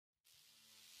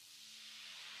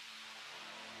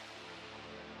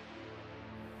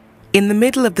In the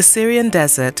middle of the Syrian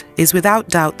desert is without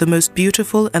doubt the most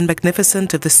beautiful and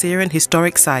magnificent of the Syrian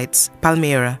historic sites,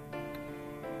 Palmyra.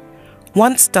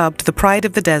 Once dubbed the Pride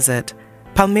of the Desert,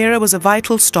 Palmyra was a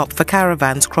vital stop for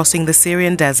caravans crossing the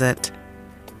Syrian desert.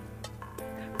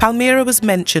 Palmyra was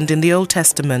mentioned in the Old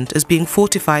Testament as being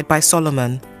fortified by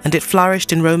Solomon, and it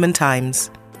flourished in Roman times.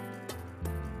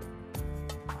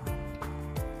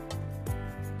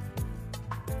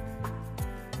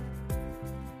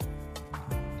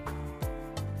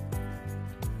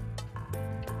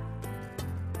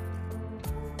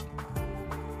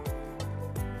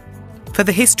 For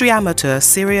the history amateur,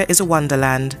 Syria is a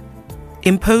wonderland.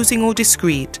 Imposing or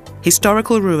discreet,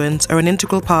 historical ruins are an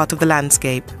integral part of the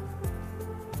landscape.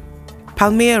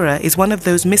 Palmyra is one of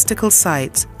those mystical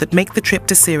sites that make the trip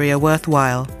to Syria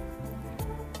worthwhile.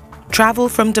 Travel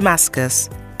from Damascus,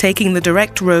 taking the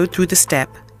direct road through the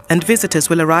steppe, and visitors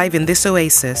will arrive in this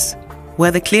oasis,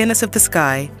 where the clearness of the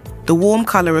sky, the warm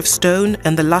colour of stone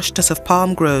and the lushness of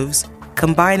palm groves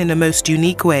combine in a most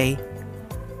unique way.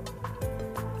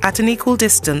 At an equal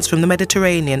distance from the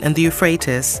Mediterranean and the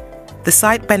Euphrates, the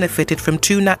site benefited from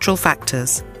two natural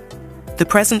factors: the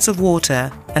presence of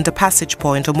water and a passage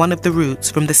point on one of the routes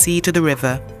from the sea to the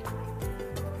river.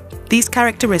 These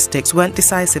characteristics weren't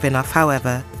decisive enough,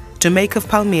 however, to make of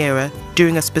Palmyra,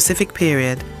 during a specific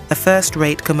period, a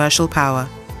first-rate commercial power.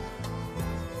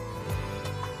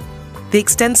 The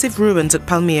extensive ruins at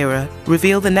Palmyra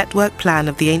reveal the network plan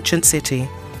of the ancient city.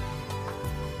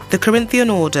 The Corinthian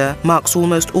order marks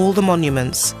almost all the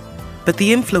monuments, but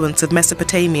the influence of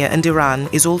Mesopotamia and Iran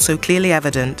is also clearly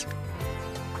evident.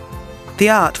 The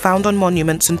art found on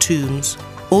monuments and tombs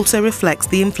also reflects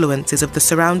the influences of the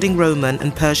surrounding Roman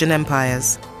and Persian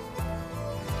empires.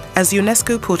 As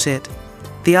UNESCO put it,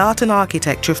 the art and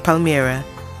architecture of Palmyra,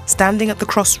 standing at the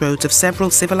crossroads of several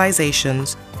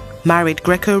civilizations, married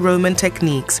Greco-Roman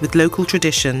techniques with local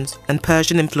traditions and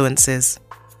Persian influences.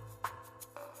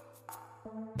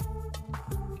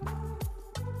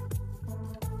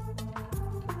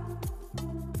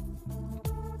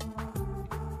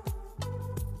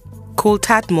 Called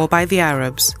Tadmor by the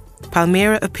Arabs,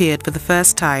 Palmyra appeared for the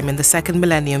first time in the 2nd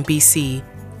millennium BC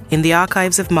in the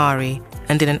archives of Mari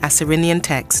and in an Assyrian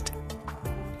text.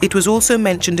 It was also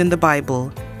mentioned in the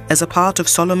Bible as a part of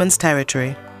Solomon's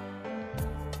territory.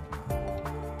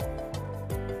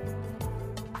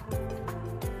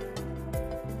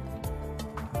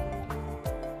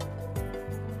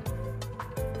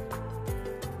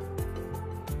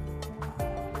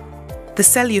 The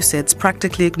Seleucids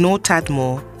practically ignored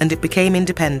Tadmor and it became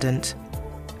independent.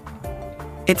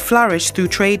 It flourished through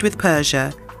trade with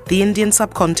Persia, the Indian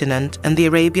subcontinent and the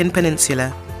Arabian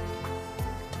Peninsula.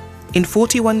 In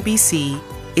 41 BC,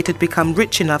 it had become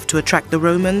rich enough to attract the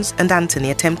Romans, and Antony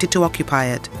attempted to occupy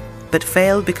it, but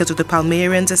failed because of the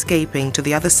Palmyrians escaping to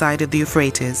the other side of the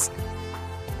Euphrates.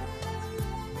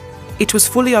 It was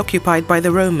fully occupied by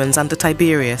the Romans under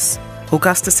Tiberius,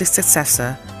 Augustus'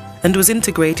 successor, and was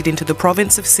integrated into the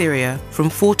province of Syria from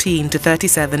 14 to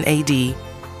 37 AD.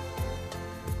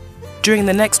 During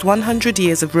the next 100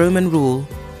 years of Roman rule,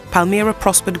 Palmyra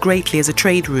prospered greatly as a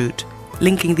trade route,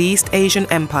 linking the East Asian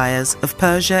empires of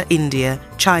Persia, India,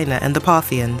 China and the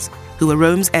Parthians, who were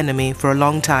Rome's enemy for a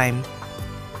long time.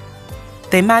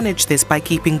 They managed this by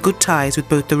keeping good ties with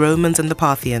both the Romans and the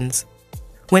Parthians.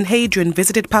 When Hadrian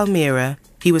visited Palmyra,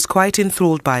 he was quite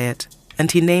enthralled by it,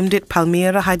 and he named it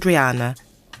Palmyra Hadriana,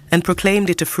 and proclaimed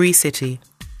it a free city.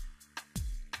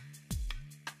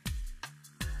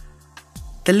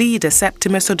 The leader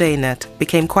Septimus Odaenath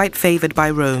became quite favoured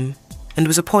by Rome and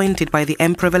was appointed by the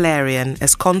Emperor Valerian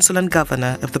as consul and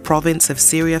governor of the province of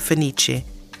Syria Phoenicia,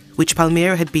 which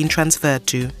Palmyra had been transferred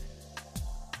to.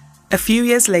 A few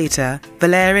years later,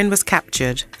 Valerian was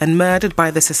captured and murdered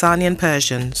by the Sasanian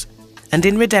Persians, and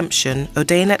in redemption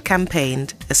Odaenath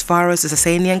campaigned as far as the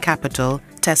Sasanian capital,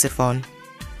 Ctesiphon.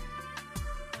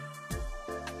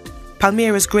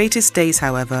 Palmyra's greatest days,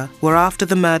 however, were after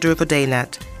the murder of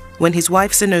Odaenath, when his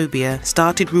wife Zenobia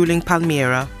started ruling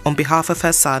Palmyra on behalf of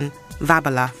her son,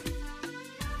 Vabalath.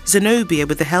 Zenobia,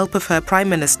 with the help of her prime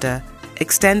minister,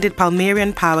 extended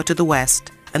Palmyrian power to the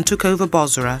west and took over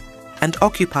Bosra and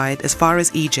occupied as far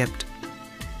as Egypt.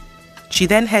 She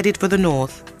then headed for the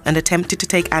north and attempted to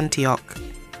take Antioch.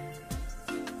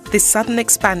 This sudden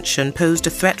expansion posed a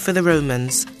threat for the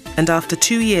Romans, and after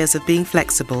 2 years of being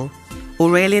flexible,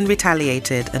 Aurelian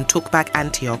retaliated and took back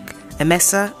Antioch,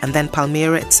 Emesa and then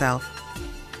Palmyra itself.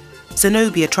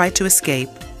 Zenobia tried to escape,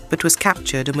 but was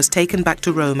captured and was taken back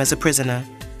to Rome as a prisoner.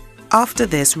 After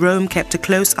this, Rome kept a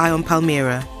close eye on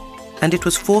Palmyra, and it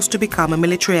was forced to become a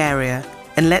military area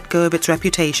and let go of its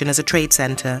reputation as a trade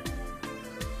center.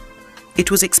 It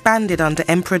was expanded under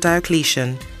Emperor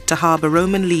Diocletian to harbour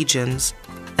Roman legions,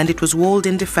 and it was walled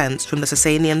in defence from the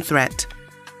Sasanian threat.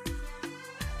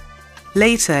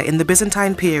 Later, in the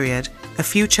Byzantine period, a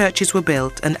few churches were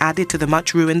built and added to the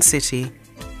much-ruined city.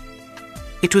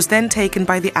 It was then taken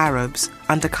by the Arabs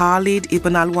under Khalid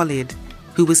ibn al-Walid,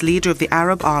 who was leader of the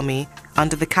Arab army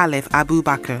under the Caliph Abu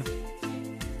Bakr.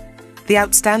 The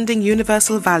outstanding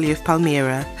universal value of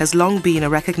Palmyra has long been a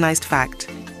recognised fact.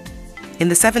 In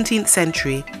the 17th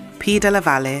century, P. de la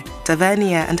Valle,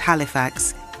 Tavernier and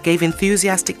Halifax gave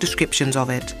enthusiastic descriptions of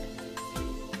it.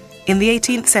 In the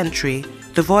 18th century,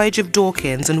 the voyage of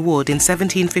Dawkins and Wood in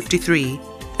 1753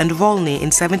 and Volney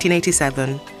in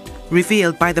 1787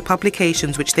 revealed by the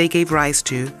publications which they gave rise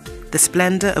to the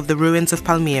splendour of the ruins of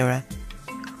Palmyra,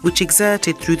 which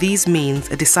exerted through these means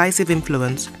a decisive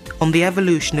influence on the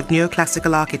evolution of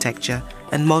neoclassical architecture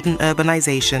and modern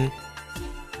urbanization.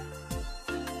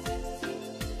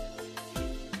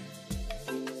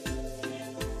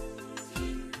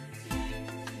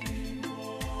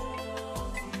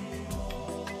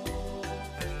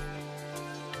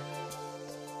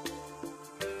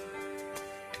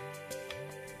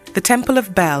 The Temple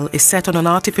of Bel is set on an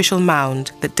artificial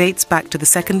mound that dates back to the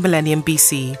 2nd millennium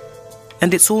BC,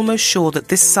 and it's almost sure that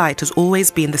this site has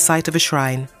always been the site of a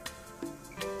shrine.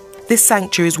 This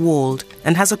sanctuary is walled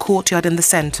and has a courtyard in the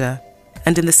centre,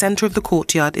 and in the centre of the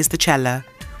courtyard is the cella,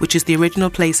 which is the original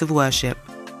place of worship.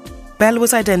 Bel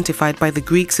was identified by the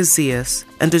Greeks as Zeus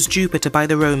and as Jupiter by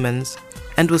the Romans,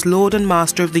 and was Lord and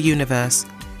Master of the universe,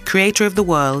 creator of the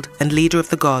world and leader of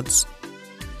the gods.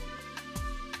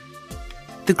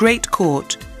 The Great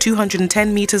Court,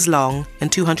 210 metres long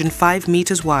and 205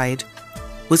 metres wide,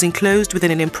 was enclosed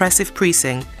within an impressive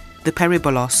precinct, the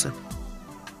Peribolos.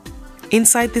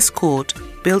 Inside this court,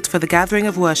 built for the gathering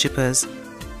of worshippers,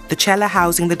 the cella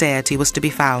housing the deity was to be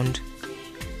found.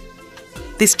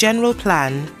 This general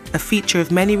plan, a feature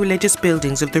of many religious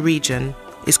buildings of the region,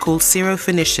 is called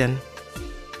Syro-Phoenician.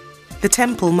 The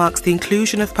temple marks the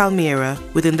inclusion of Palmyra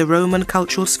within the Roman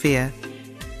cultural sphere.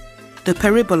 The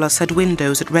Peribolos had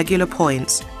windows at regular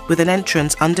points, with an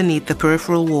entrance underneath the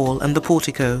peripheral wall and the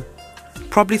portico,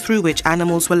 probably through which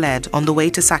animals were led on the way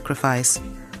to sacrifice,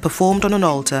 performed on an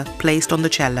altar placed on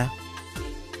the cella.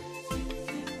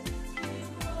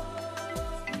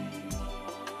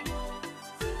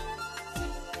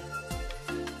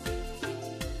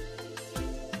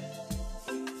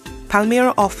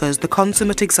 Palmyra offers the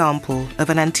consummate example of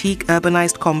an antique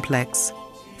urbanized complex,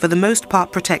 for the most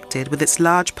part protected with its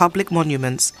large public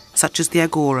monuments such as the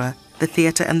Agora, the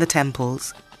theatre and the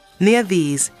temples. Near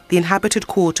these, the inhabited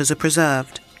quarters are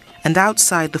preserved, and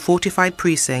outside the fortified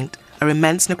precinct are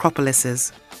immense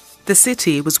necropolises. The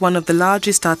city was one of the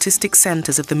largest artistic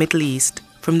centres of the Middle East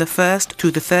from the 1st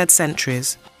through the 3rd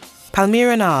centuries.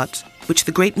 Palmyran art, which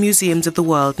the great museums of the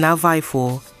world now vie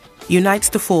for, unites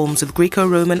the forms of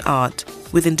Graeco-Roman art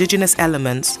with indigenous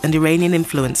elements and Iranian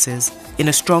influences in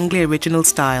a strongly original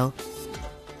style.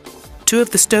 Two of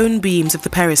the stone beams of the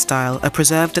peristyle are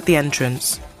preserved at the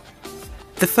entrance.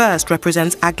 The first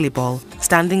represents Aglibol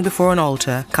standing before an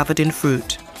altar covered in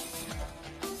fruit.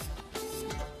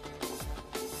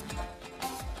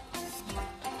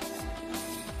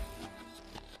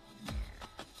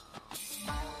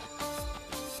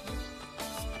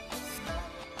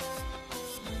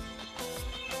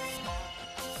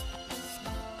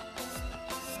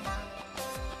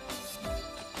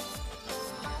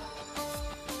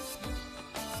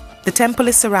 The temple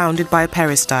is surrounded by a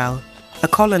peristyle, a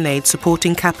colonnade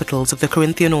supporting capitals of the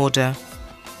Corinthian order.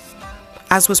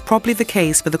 As was probably the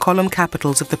case for the column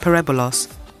capitals of the Peribolos,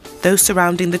 those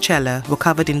surrounding the cella were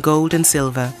covered in gold and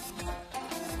silver.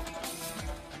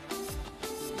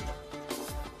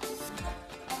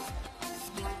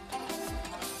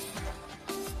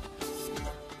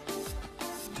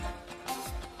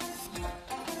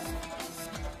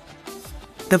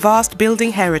 The vast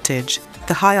building heritage,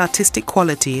 the high artistic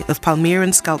quality of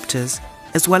Palmyran sculptors,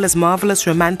 as well as marvellous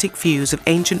romantic views of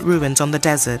ancient ruins on the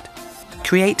desert,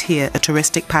 create here a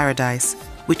touristic paradise,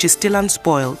 which is still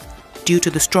unspoilt due to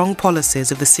the strong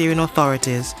policies of the Syrian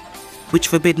authorities, which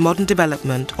forbid modern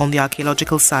development on the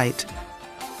archaeological site.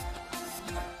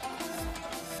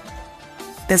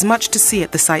 There's much to see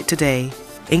at the site today,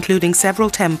 including several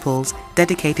temples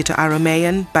dedicated to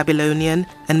Aramaean, Babylonian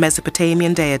and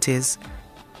Mesopotamian deities.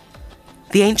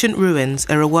 The ancient ruins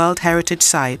are a World Heritage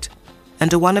Site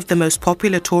and are one of the most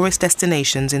popular tourist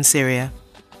destinations in Syria.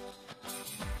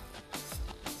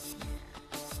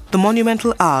 The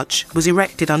monumental arch was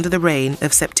erected under the reign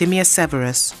of Septimius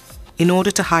Severus in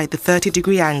order to hide the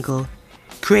 30-degree angle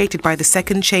created by the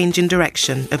second change in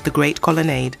direction of the Great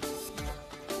Colonnade.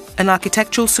 An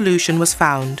architectural solution was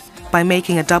found by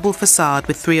making a double facade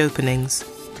with 3 openings.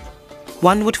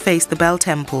 One would face the Bel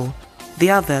Temple,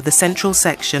 the other the central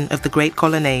section of the Great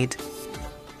Colonnade.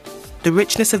 The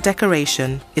richness of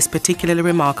decoration is particularly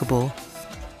remarkable.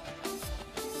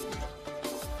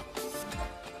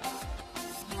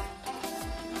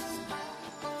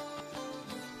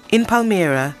 In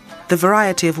Palmyra, the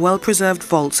variety of well-preserved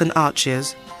vaults and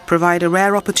arches provide a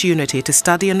rare opportunity to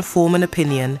study and form an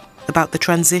opinion about the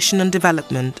transition and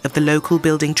development of the local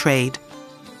building trade.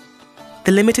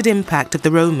 The limited impact of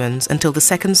the Romans until the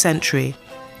 2nd century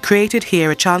created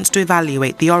here a chance to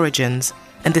evaluate the origins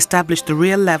and establish the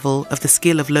real level of the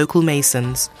skill of local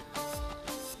masons.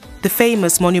 The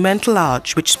famous monumental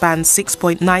arch, which spans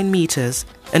 6.9 meters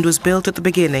and was built at the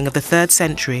beginning of the 3rd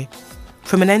century,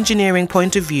 from an engineering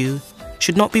point of view,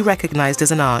 should not be recognized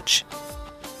as an arch.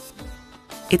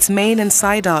 Its main and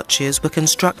side arches were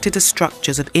constructed as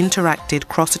structures of interacted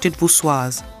crosseted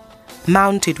voussoirs,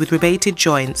 mounted with rebated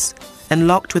joints and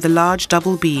locked with a large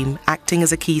double beam acting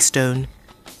as a keystone.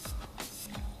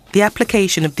 The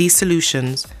application of these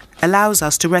solutions allows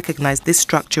us to recognize this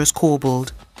structure as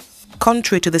corbelled.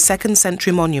 Contrary to the 2nd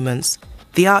century monuments,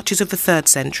 the arches of the 3rd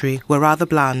century were rather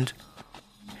bland.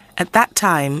 At that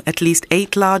time, at least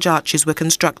 8 large arches were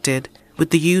constructed with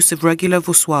the use of regular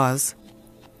voussoirs.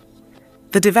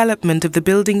 The development of the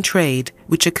building trade,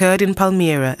 which occurred in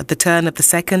Palmyra at the turn of the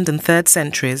 2nd and 3rd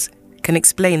centuries, can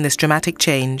explain this dramatic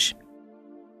change.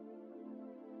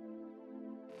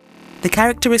 The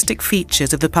characteristic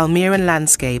features of the Palmyran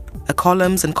landscape are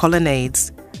columns and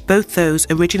colonnades, both those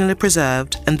originally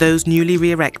preserved and those newly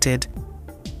re-erected.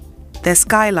 Their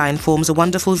skyline forms a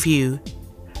wonderful view,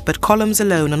 but columns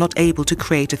alone are not able to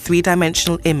create a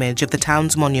 3-dimensional image of the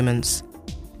town's monuments.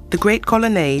 The Great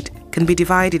Colonnade can be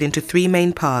divided into 3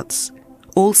 main parts,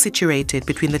 all situated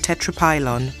between the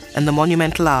tetrapylon and the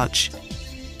monumental arch.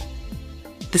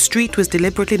 The street was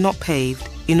deliberately not paved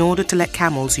in order to let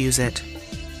camels use it.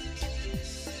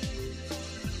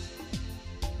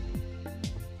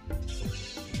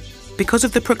 Because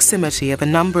of the proximity of a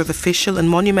number of official and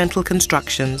monumental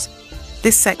constructions,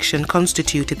 this section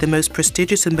constituted the most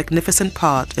prestigious and magnificent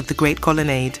part of the Great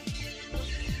Colonnade.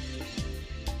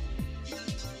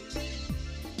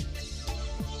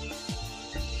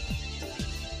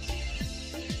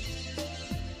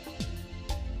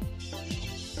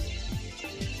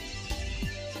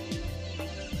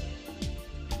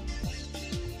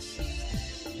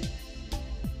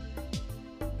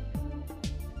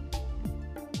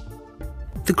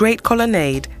 The Great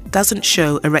Colonnade doesn't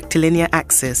show a rectilinear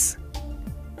axis.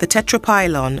 The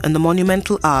tetrapylon and the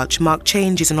monumental arch mark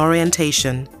changes in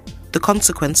orientation, the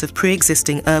consequence of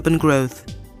pre-existing urban growth.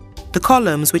 The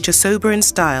columns, which are sober in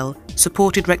style,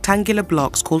 supported rectangular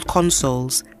blocks called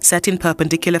consoles, set in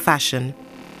perpendicular fashion.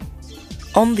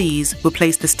 On these were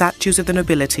placed the statues of the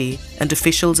nobility and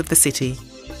officials of the city.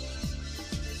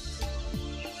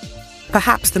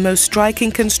 Perhaps the most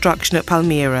striking construction at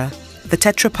Palmyra, the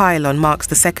tetrapylon marks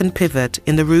the 2nd pivot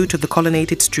in the route of the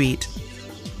colonnaded street.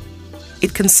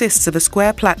 It consists of a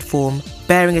square platform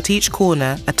bearing at each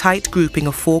corner a tight grouping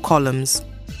of 4 columns.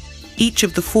 Each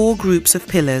of the 4 groups of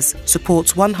pillars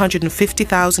supports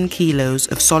 150,000 kilos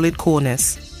of solid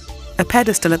cornice. A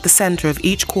pedestal at the center of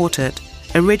each quartet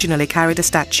originally carried a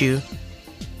statue.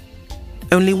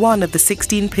 Only one of the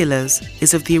 16 pillars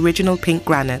is of the original pink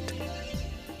granite.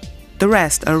 The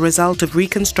rest are a result of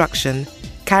reconstruction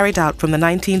carried out from the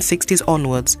 1960s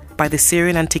onwards by the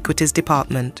Syrian Antiquities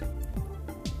Department.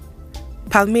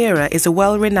 Palmyra is a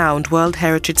well-renowned World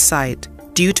Heritage Site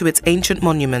due to its ancient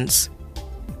monuments.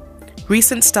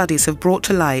 Recent studies have brought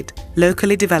to light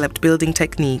locally developed building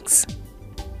techniques.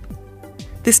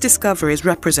 This discovery is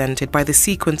represented by the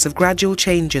sequence of gradual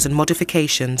changes and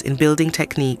modifications in building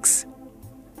techniques.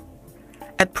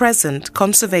 At present,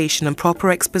 conservation and proper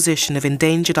exposition of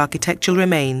endangered architectural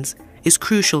remains is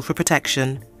crucial for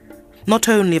protection, not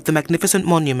only of the magnificent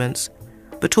monuments,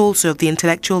 but also of the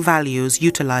intellectual values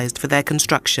utilized for their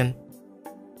construction.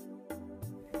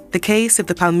 The case of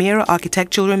the Palmyra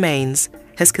architectural remains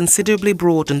has considerably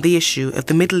broadened the issue of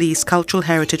the Middle East cultural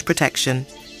heritage protection.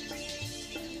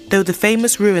 Though the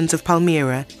famous ruins of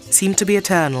Palmyra seem to be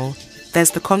eternal, there's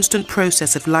the constant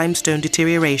process of limestone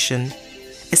deterioration,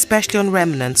 especially on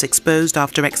remnants exposed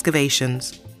after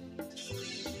excavations.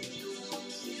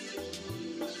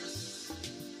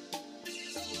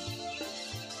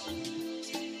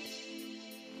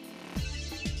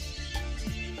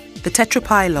 The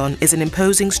tetrapylon is an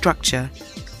imposing structure,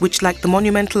 which, like the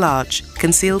monumental arch,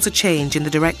 conceals a change in the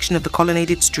direction of the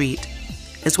colonnaded street,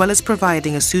 as well as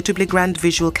providing a suitably grand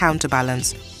visual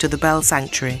counterbalance to the Bel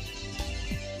sanctuary.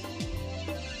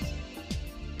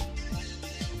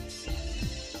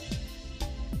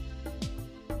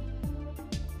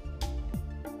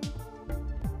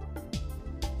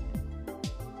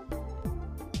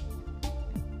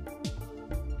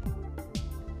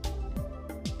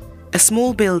 A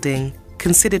small building,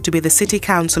 considered to be the city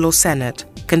council or senate,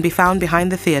 can be found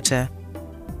behind the theatre.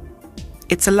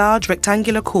 It's a large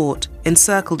rectangular court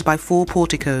encircled by 4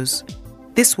 porticos.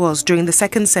 This was, during the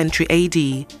 2nd century AD,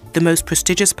 the most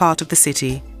prestigious part of the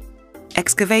city.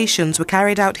 Excavations were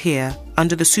carried out here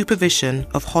under the supervision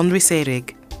of Henri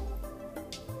Seyrig.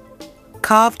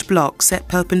 Carved blocks set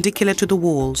perpendicular to the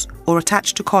walls or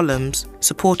attached to columns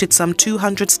supported some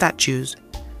 200 statues,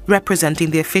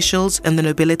 representing the officials and the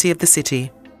nobility of the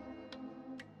city.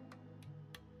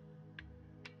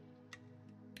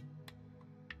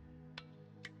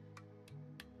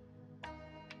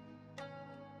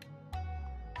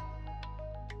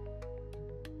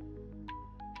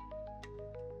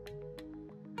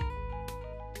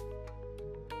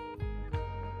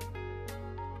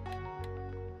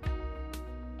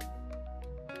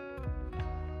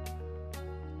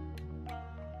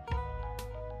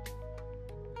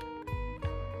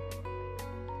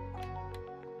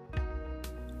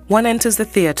 One enters the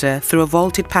theatre through a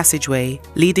vaulted passageway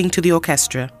leading to the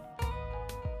orchestra.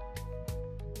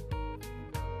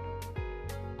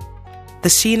 The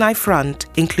Sinai front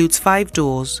includes 5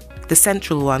 doors, the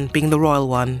central one being the royal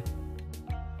one.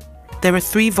 There are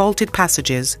 3 vaulted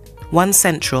passages, 1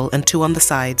 central and 2 on the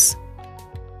sides.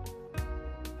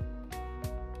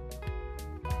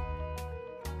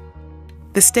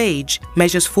 The stage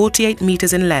measures 48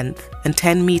 meters in length and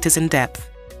 10 meters in depth.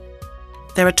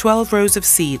 There are 12 rows of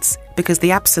seats because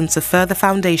the absence of further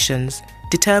foundations,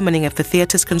 determining if the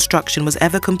theatre's construction was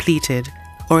ever completed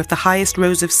or if the highest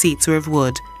rows of seats were of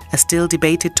wood, are still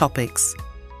debated topics.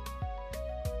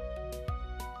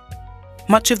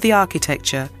 Much of the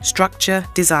architecture, structure,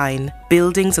 design,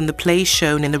 buildings and the plays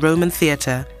shown in the Roman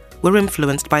theatre were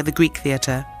influenced by the Greek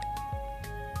theatre.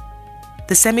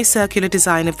 The semicircular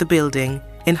design of the building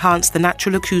enhanced the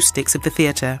natural acoustics of the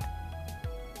theatre.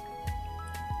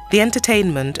 The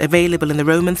entertainment available in the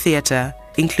Roman theatre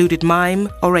included mime,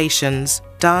 orations,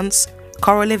 dance,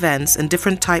 choral events and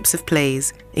different types of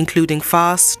plays, including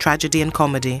farce, tragedy and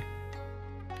comedy.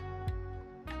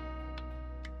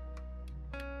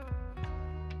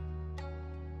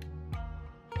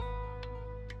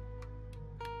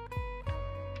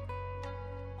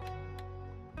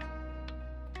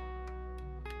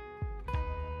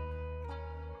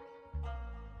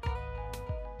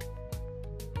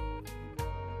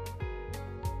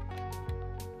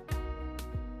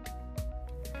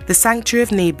 The Sanctuary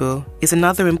of Nebo is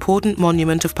another important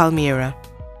monument of Palmyra.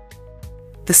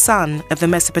 The son of the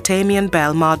Mesopotamian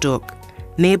Bel Marduk,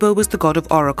 Nebo was the god of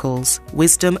oracles,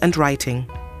 wisdom and writing.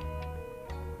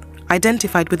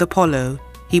 Identified with Apollo,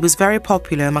 he was very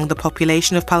popular among the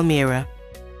population of Palmyra.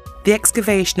 The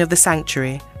excavation of the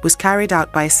sanctuary was carried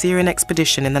out by a Syrian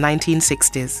expedition in the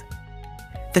 1960s.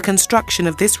 The construction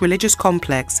of this religious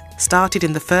complex started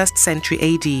in the 1st century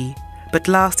AD, but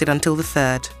lasted until the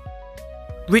 3rd.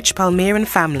 Rich Palmyran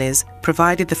families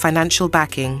provided the financial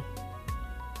backing.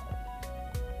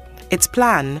 Its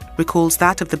plan recalls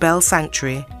that of the Bel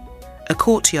Sanctuary, a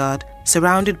courtyard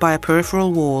surrounded by a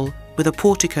peripheral wall with a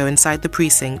portico inside the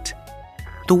precinct.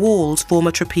 The walls form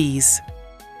a trapeze.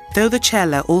 Though the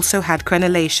cella also had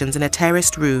crenellations and a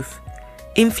terraced roof,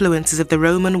 influences of the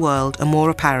Roman world are more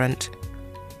apparent.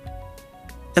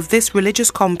 Of this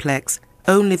religious complex,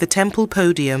 only the temple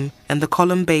podium and the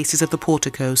column bases of the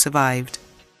portico survived.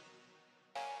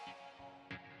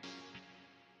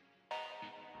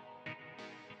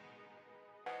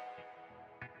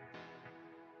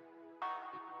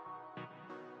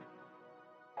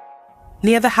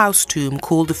 Near the house tomb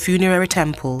called the funerary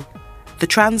temple, the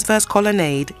transverse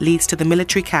colonnade leads to the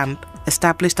military camp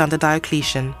established under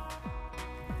Diocletian.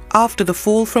 After the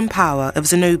fall from power of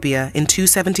Zenobia in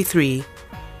 273,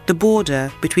 the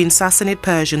border between Sassanid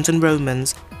Persians and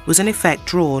Romans was in effect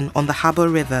drawn on the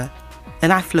Habur River, an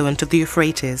affluent of the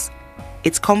Euphrates,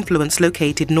 its confluence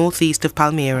located northeast of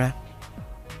Palmyra.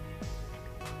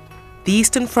 The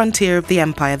eastern frontier of the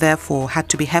empire therefore had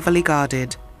to be heavily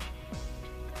guarded.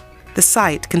 The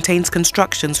site contains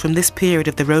constructions from this period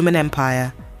of the Roman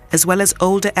Empire, as well as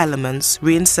older elements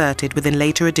reinserted within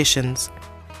later editions.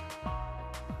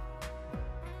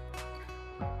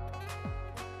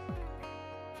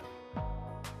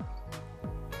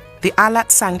 The Al-lāt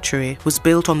sanctuary was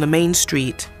built on the main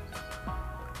street.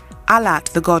 Al-lāt,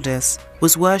 the goddess,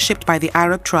 was worshipped by the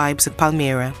Arab tribes of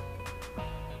Palmyra.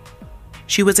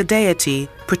 She was a deity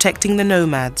protecting the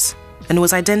nomads, and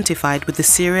was identified with the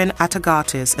Syrian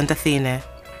Atargatis and Athene.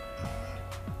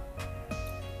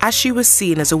 As she was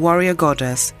seen as a warrior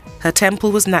goddess, her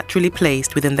temple was naturally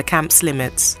placed within the camp's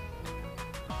limits.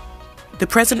 The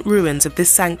present ruins of this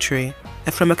sanctuary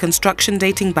are from a construction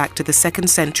dating back to the 2nd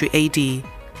century AD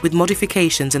with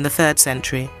modifications in the 3rd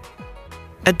century.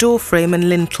 A door frame and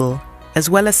lintel, as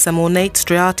well as some ornate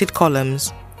striated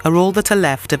columns, are all that are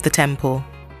left of the temple.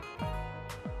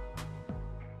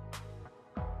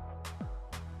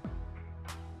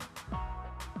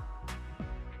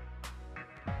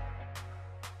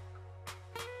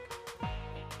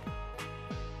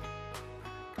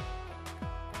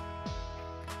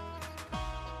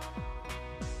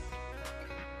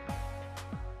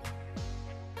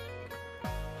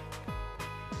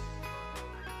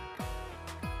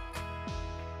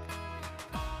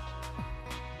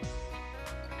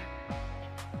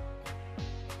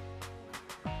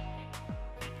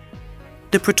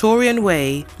 The Praetorian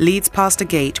Way leads past a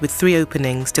gate with 3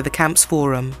 openings to the camp's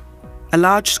forum, a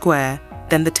large square,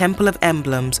 then the Temple of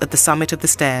Emblems at the summit of the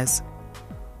stairs.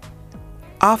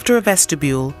 After a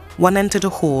vestibule, one entered a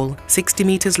hall 60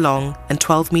 meters long and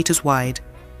 12 meters wide,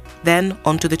 then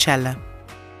onto the cella.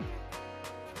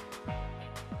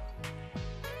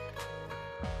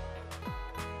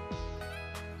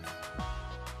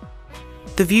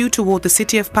 The view toward the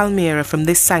city of Palmyra from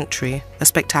this sanctuary are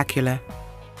spectacular.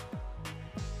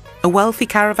 A wealthy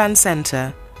caravan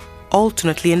centre,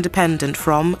 alternately independent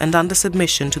from and under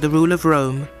submission to the rule of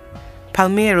Rome,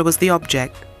 Palmyra was the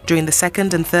object, during the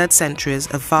 2nd and 3rd centuries,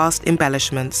 of vast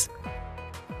embellishments.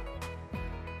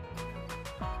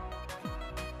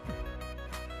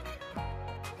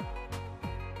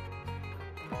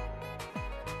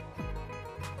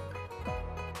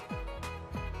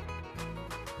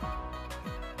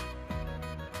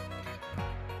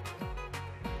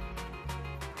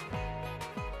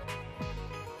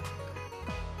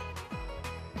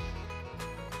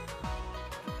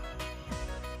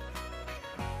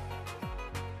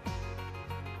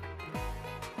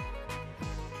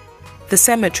 The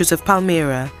cemeteries of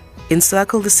Palmyra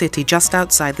encircle the city just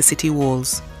outside the city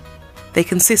walls. They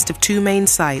consist of 2 main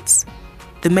sites,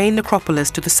 the main necropolis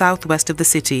to the southwest of the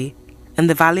city and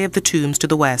the Valley of the Tombs to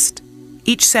the west.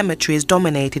 Each cemetery is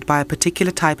dominated by a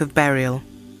particular type of burial.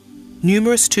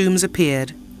 Numerous tombs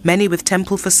appeared, many with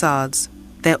temple facades,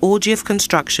 their orgy of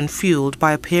construction fueled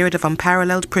by a period of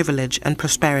unparalleled privilege and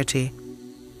prosperity.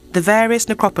 The various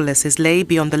necropolises lay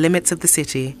beyond the limits of the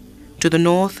city, to the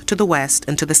north, to the west,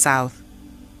 and to the south.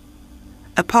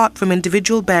 Apart from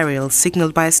individual burials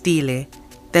signalled by a stele,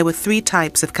 there were 3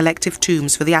 types of collective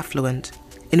tombs for the affluent,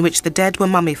 in which the dead were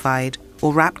mummified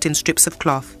or wrapped in strips of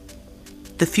cloth.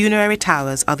 The funerary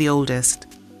towers are the oldest.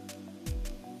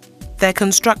 Their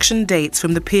construction dates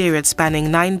from the period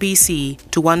spanning 9 BC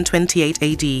to 128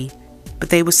 AD, but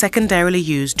they were secondarily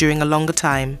used during a longer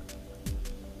time.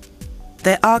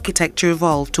 Their architecture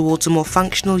evolved towards a more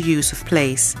functional use of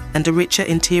place and a richer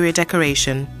interior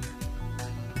decoration.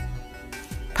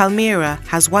 Palmyra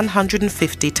has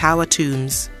 150 tower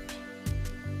tombs.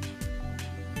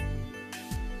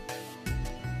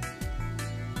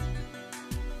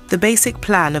 The basic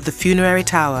plan of the funerary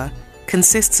tower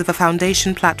consists of a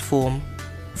foundation platform,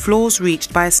 floors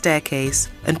reached by a staircase,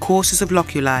 and courses of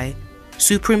loculi,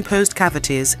 superimposed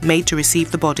cavities made to receive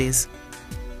the bodies.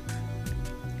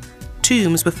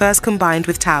 Tombs were first combined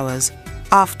with towers,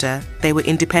 after they were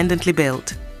independently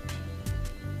built.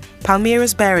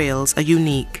 Palmyra's burials are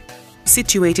unique.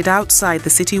 Situated outside the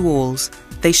city walls,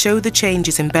 they show the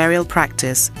changes in burial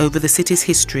practice over the city's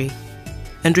history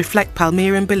and reflect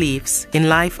Palmyran beliefs in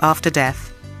life after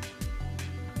death.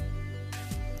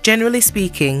 Generally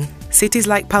speaking, cities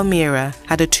like Palmyra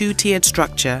had a 2-tiered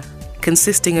structure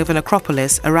consisting of an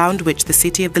acropolis around which the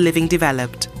city of the living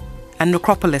developed, and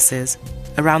necropolises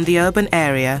around the urban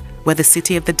area where the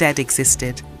city of the dead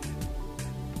existed.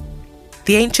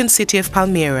 The ancient city of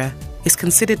Palmyra is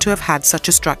considered to have had such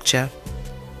a structure.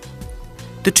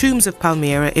 The tombs of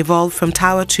Palmyra evolved from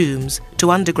tower tombs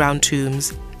to underground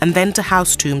tombs and then to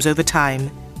house tombs over time,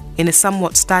 in a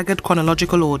somewhat staggered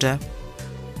chronological order.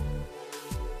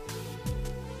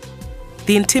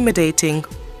 The intimidating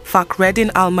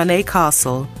Fakhreddin al-Maneh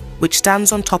Castle, which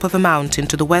stands on top of a mountain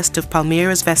to the west of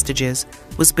Palmyra's vestiges,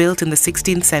 was built in the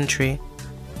 16th century.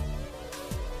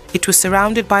 It was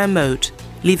surrounded by a moat,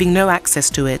 leaving no access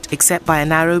to it except by a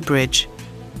narrow bridge.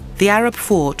 The Arab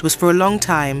fort was for a long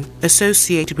time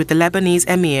associated with the Lebanese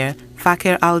emir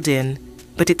Fakhr al-Din,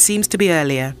 but it seems to be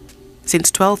earlier,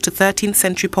 since 12th to 13th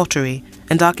century pottery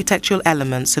and architectural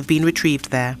elements have been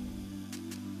retrieved there.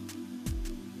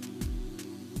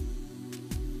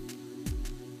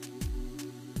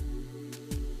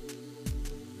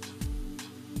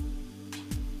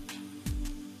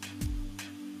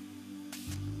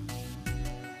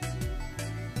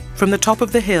 From the top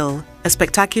of the hill, a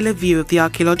spectacular view of the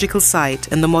archaeological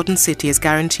site and the modern city is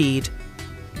guaranteed.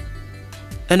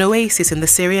 An oasis in the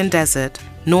Syrian desert,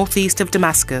 northeast of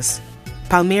Damascus,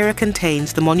 Palmyra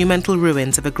contains the monumental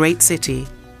ruins of a great city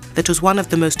that was one of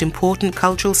the most important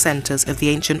cultural centers of the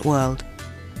ancient world.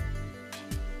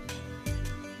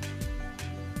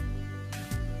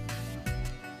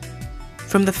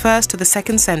 From the 1st to the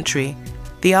 2nd century,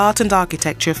 the art and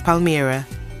architecture of Palmyra,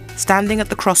 standing at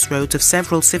the crossroads of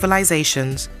several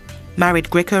civilizations, married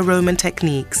Graeco-Roman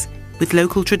techniques with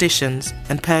local traditions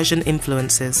and Persian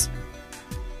influences.